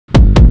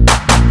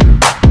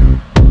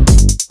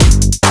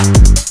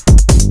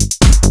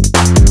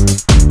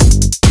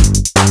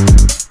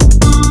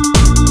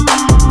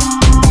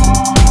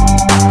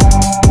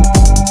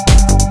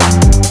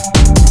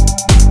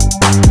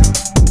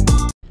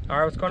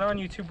going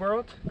on, YouTube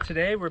world?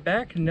 Today we're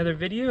back, another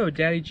video of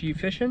Daddy G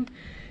fishing,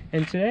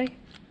 and today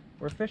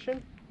we're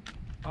fishing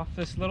off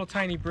this little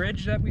tiny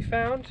bridge that we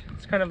found.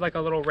 It's kind of like a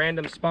little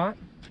random spot,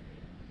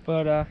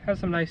 but has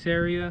some nice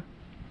area.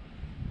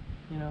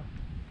 You know,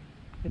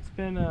 it's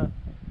been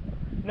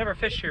never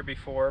fished here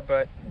before,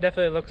 but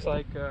definitely looks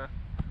like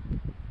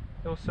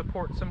it'll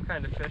support some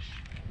kind of fish.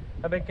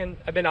 I've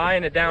been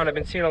eyeing it down. I've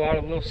been seeing a lot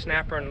of little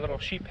snapper and little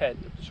sheephead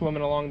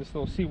swimming along this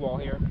little seawall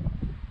here.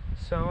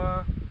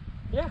 So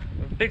yeah,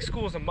 big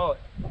schools of mullet.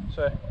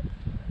 So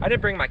I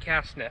didn't bring my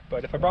cast net,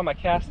 but if I brought my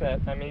cast net,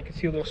 I mean, you can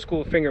see a little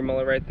school of finger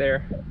mullet right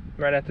there,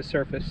 right at the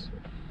surface.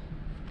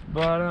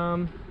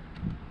 But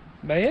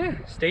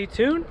yeah, stay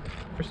tuned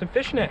for some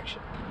fishing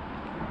action.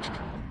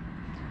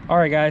 All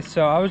right, guys.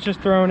 So I was just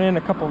throwing in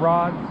a couple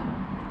rods.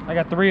 I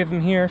got 3 of them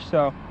here,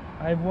 so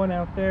I have one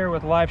out there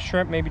with live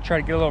shrimp, maybe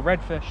try to get a little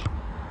redfish.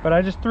 But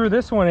I just threw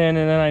this one in,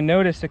 and then I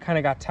noticed it kind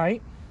of got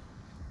tight.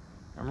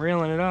 I'm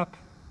reeling it up.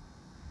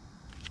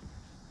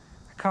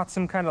 I caught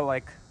some kind of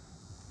like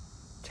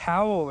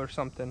towel or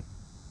something.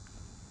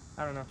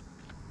 I don't know.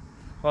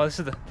 Well, this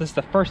is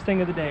the first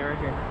thing of the day right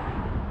here,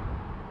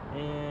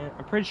 and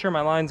I'm pretty sure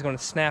my line's going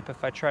to snap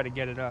if I try to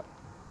get it up.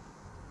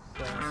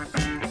 So.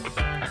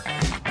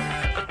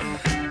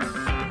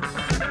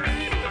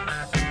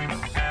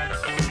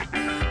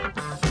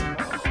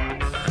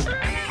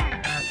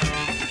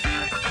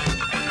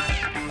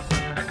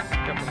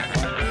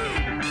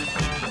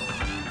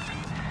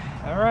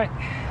 All right,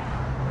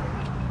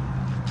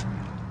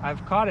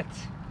 I've caught it.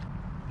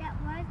 That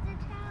was the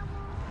towel.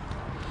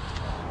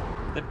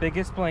 The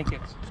biggest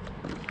blanket.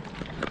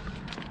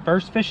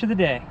 First fish of the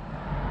day,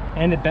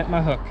 and it bent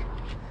my hook.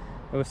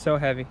 It was so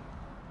heavy.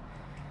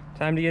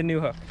 Time to get a new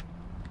hook.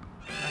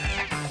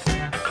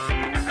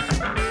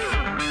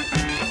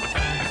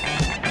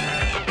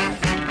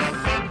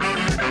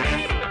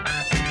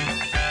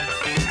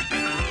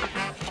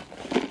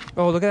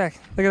 Oh, look at that!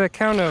 Look at that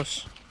cow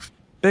nose.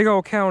 Big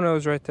old cow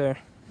nose right there.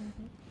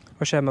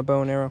 Wish I had my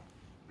bow and arrow.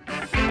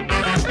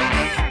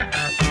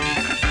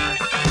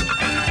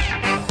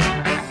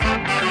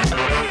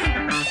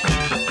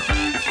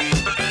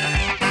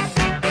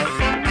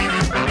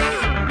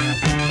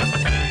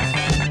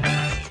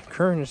 The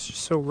current is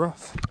just so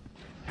rough.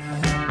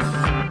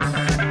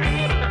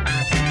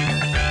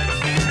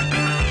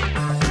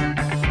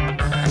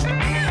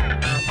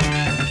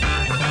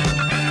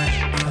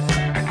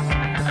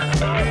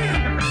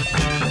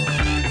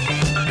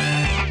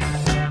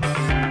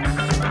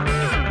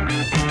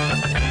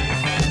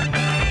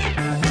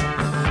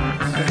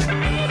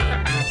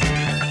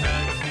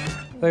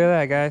 Look at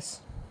that,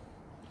 guys.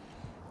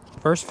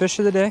 First fish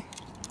of the day.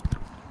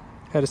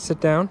 Had to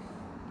sit down.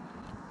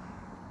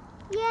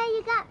 Yeah,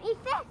 you got me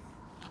fish.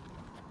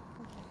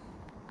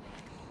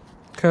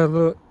 Got a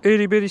little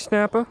itty bitty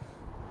snapper.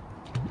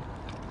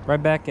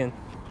 Right back in.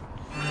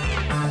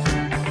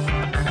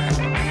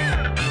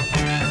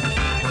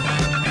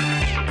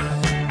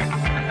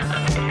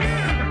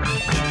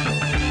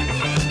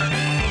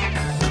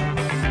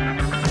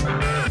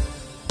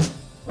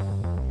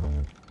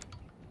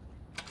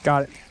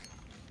 Got it.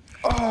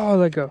 Oh,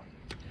 let go.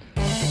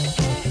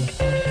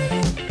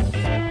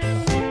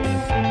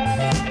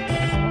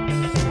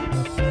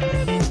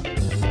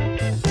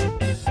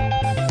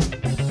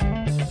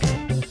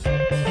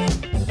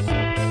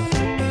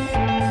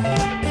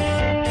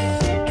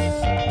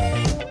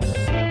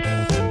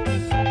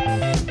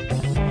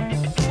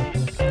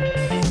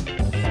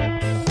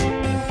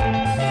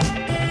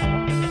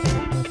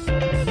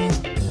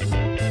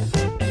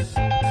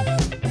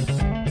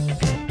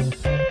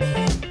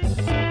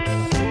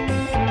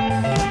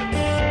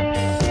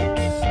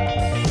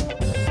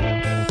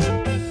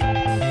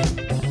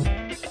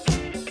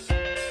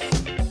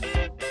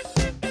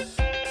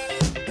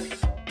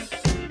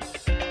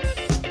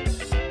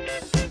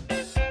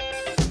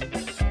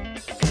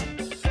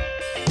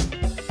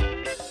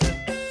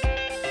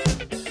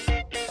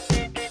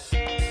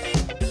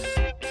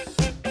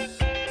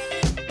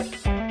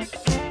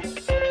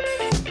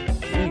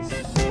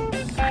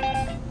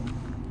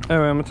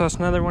 Anyway, I'm gonna toss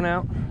another one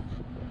out.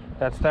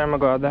 That's there, I'm gonna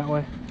go out that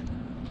way.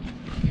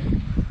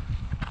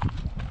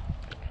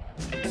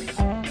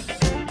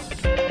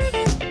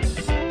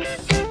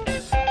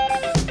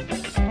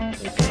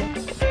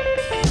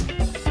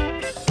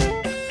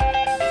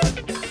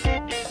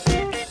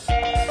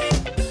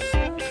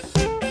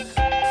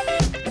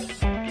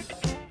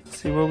 Let's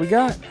see what we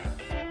got.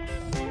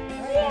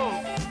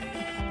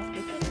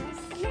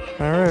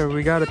 All right,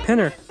 we got a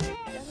pinner.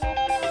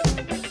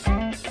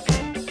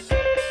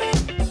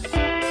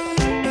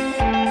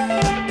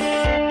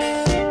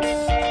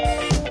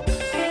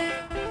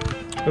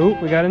 Oh,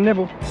 we got a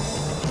nibble.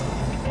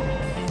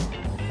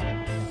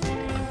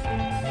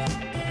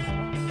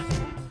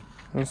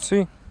 Let's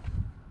see.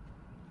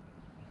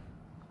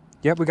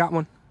 Yep, we got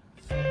one.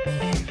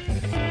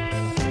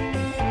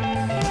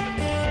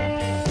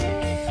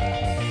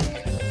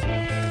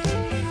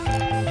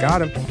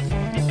 Got him.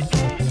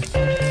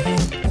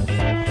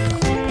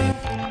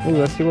 Ooh,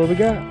 let's see what we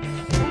got.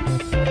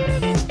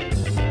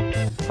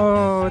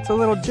 Oh, it's a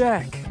little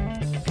jack.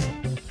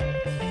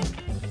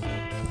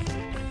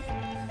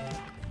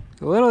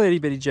 A little itty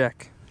bitty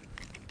jack.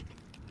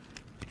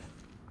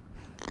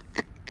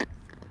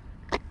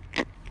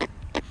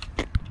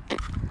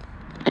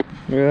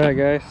 Look at that,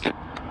 guys.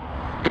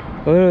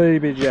 A little itty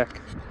bitty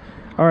jack.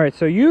 Alright,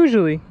 so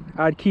usually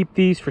I'd keep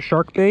these for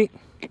shark bait.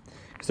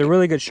 Because they're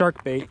really good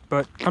shark bait.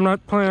 But I'm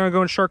not planning on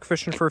going shark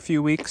fishing for a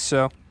few weeks,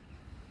 so.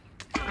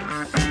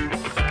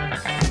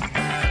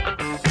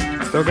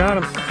 Still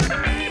got them.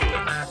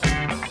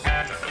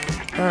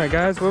 Alright,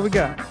 guys, what we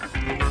got?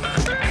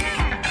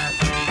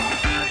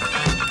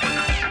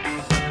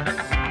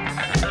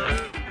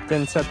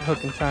 Didn't set the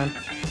hook in time.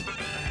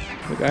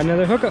 We got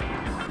another hookup.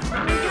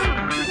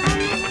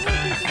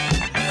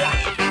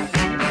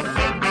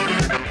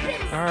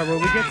 Alright, what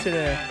we get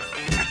today?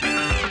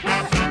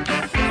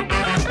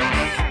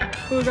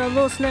 Oh, we got a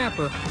little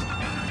snapper.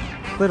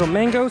 Little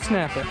mango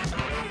snapper.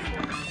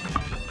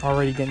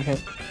 Already getting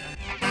hit.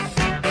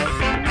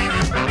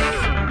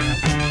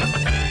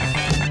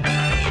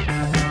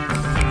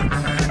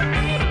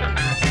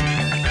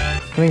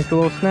 I think it's a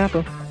little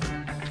snapper.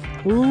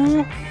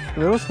 Ooh,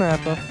 little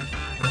snapper.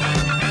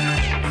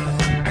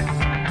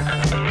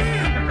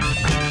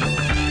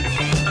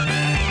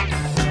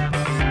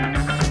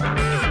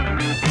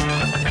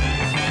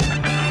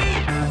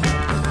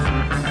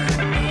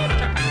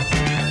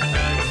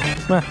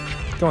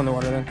 Go in the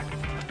water then.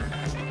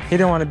 He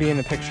didn't want to be in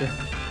the picture.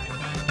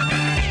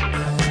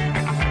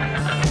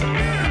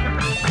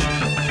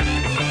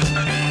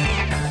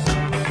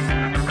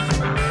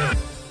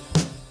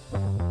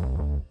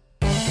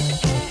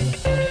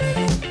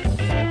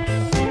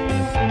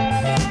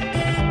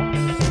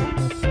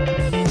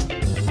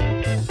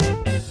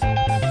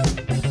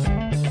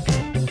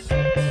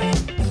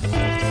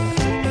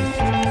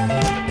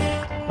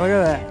 Look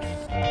at that.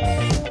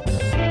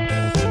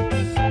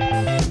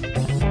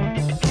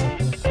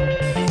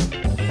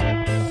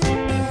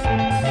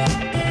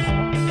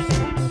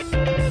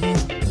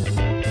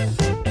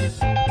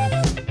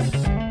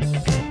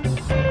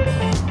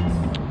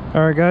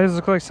 Alright guys,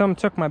 looks like something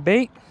took my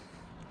bait.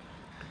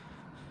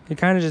 He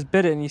kind of just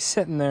bit it and he's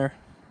sitting there.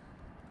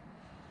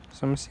 So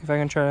I'm gonna see if I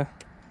can try to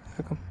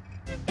hook him.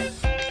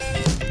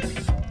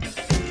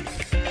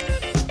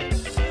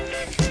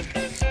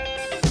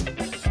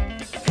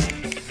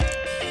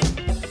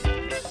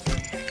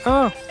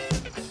 Oh,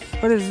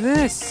 what is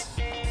this?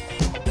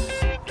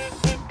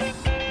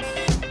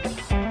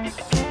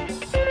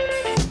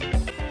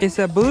 It's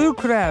a blue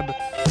crab.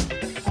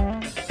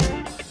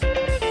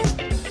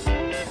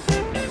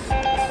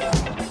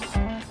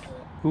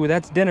 Ooh,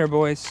 that's dinner,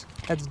 boys.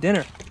 That's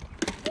dinner.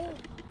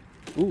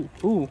 Ooh,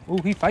 ooh,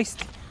 ooh, he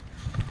feisty.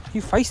 He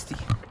feisty.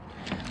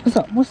 What's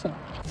up? What's up?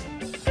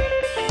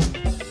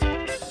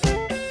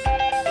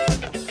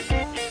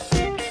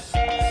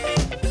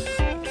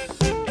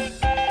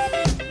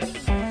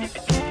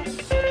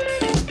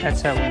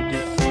 That's how we do.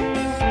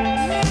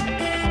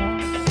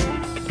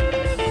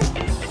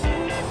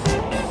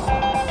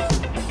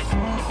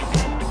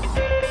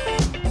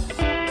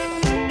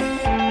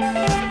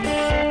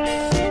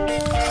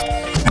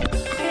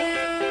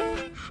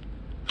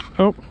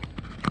 Oh,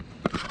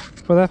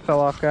 well that fell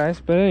off, guys,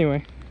 but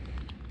anyway.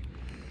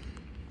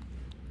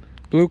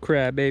 Blue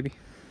crab, baby.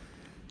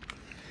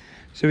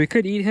 So we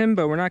could eat him,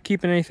 but we're not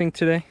keeping anything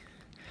today.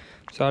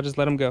 So I'll just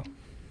let him go.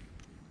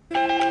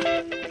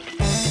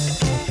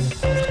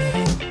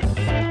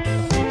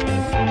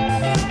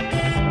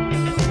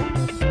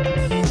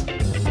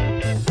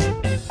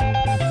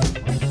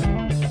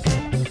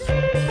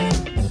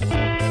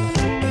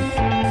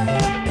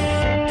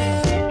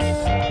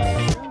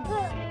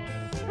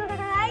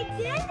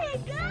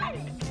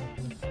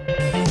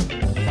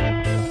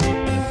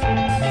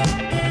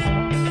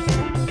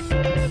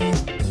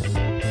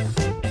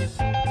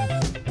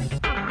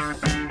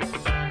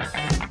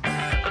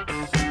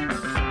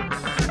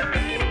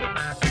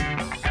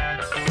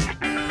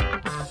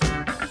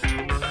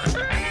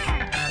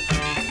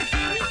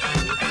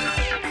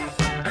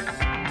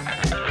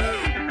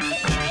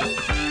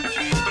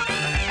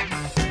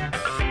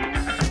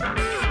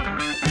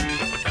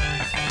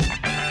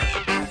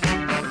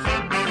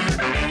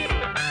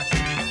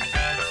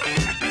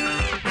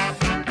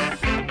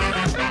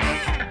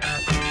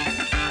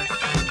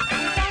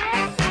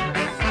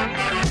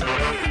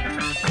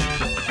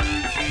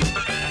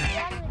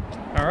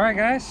 Alright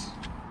guys,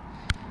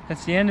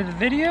 that's the end of the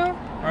video.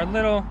 Our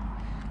little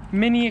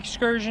mini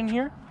excursion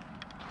here.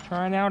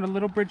 Trying out a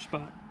little bridge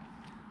spot.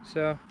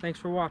 So, thanks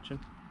for watching.